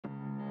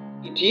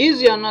It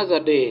is another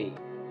day.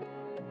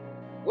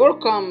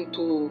 Welcome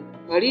to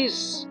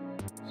Paris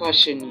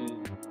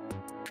Fashion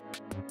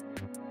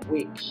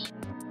Week.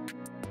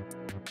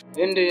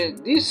 And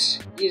this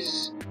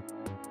is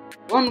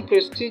one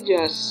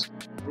prestigious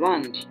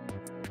brand,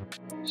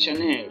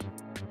 Chanel.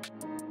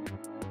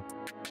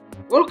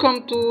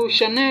 Welcome to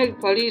Chanel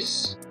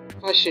Paris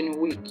Fashion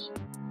Week.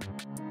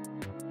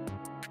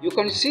 You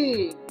can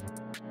see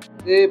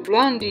the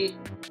brand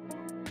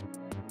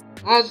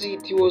as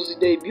it was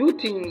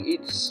debuting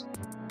its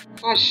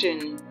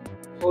fashion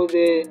for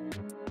the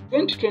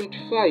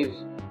 2025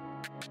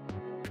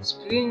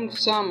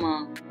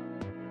 Spring-Summer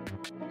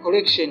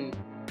collection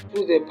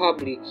to the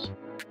public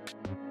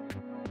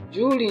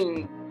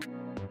during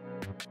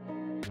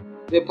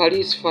the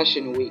Paris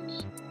Fashion Week.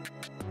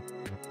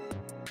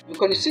 You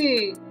can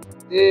see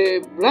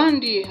the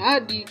brand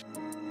had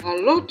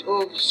a lot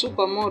of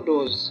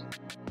supermodels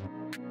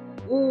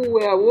who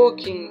were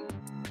walking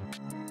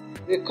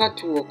the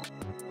catwalk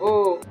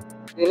or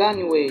the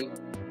runway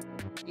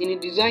in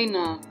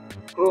designer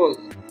clothes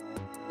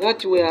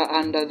that were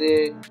under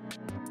the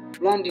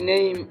brand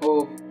name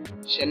of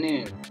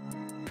Chanel.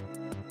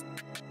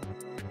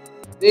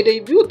 They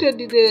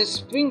debuted the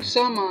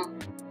Spring-Summer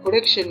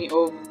collection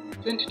of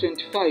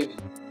 2025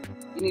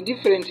 in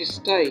different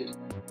style,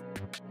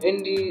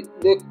 and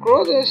the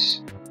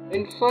clothes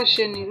and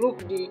fashion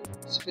looked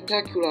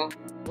spectacular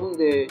on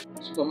the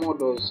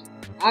supermodels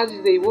as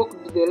they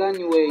walked the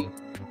runway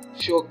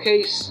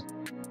showcase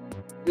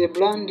the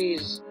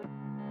brand's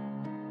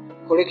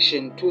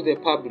collection to the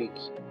public,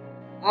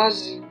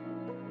 as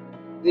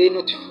they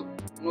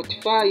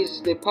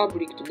notifies the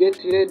public to get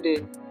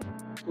ready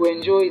to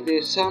enjoy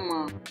the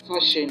summer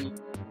fashion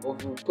of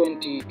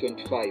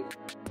 2025.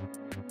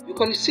 You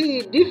can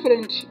see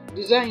different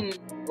design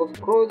of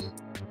clothes,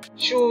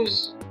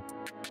 shoes,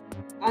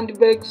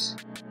 handbags,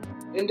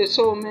 and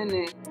so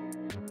many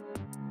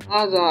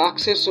other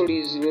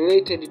accessories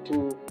related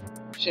to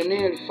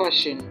Chanel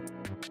fashion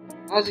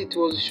as it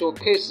was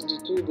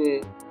showcased to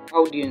the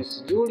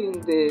audience during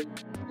the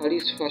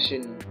Paris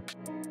Fashion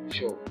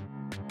Show.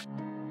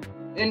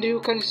 And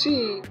you can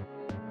see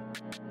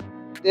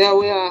there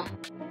were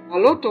a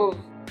lot of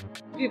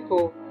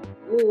people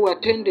who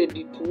attended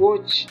to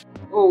watch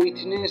or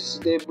witness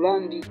the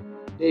brand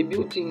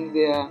debuting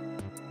their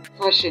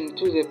fashion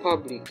to the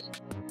public.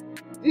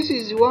 This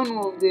is one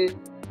of the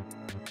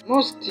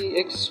most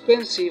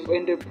expensive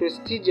and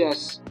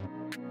prestigious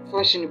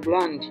fashion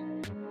brand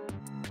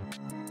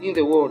in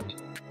the world,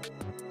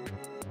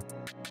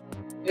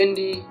 and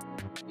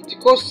it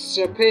costs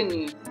a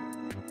penny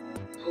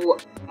to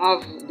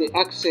have the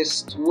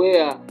access to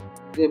wear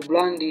the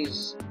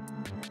brand's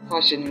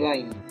fashion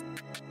line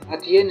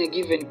at any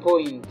given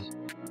point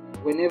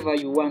whenever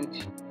you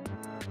want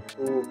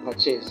to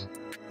purchase.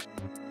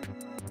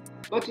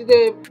 But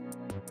the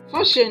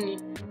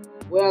fashion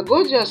were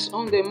gorgeous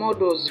on the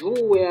models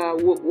who were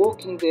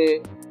walking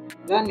the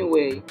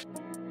runway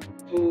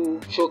to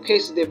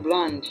showcase the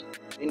brand,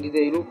 and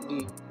they looked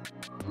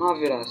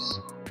marvelous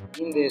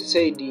in the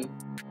said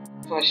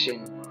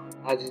fashion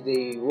as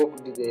they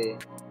walked the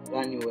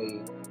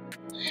runway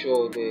to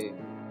show the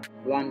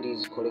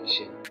brand's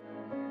collection.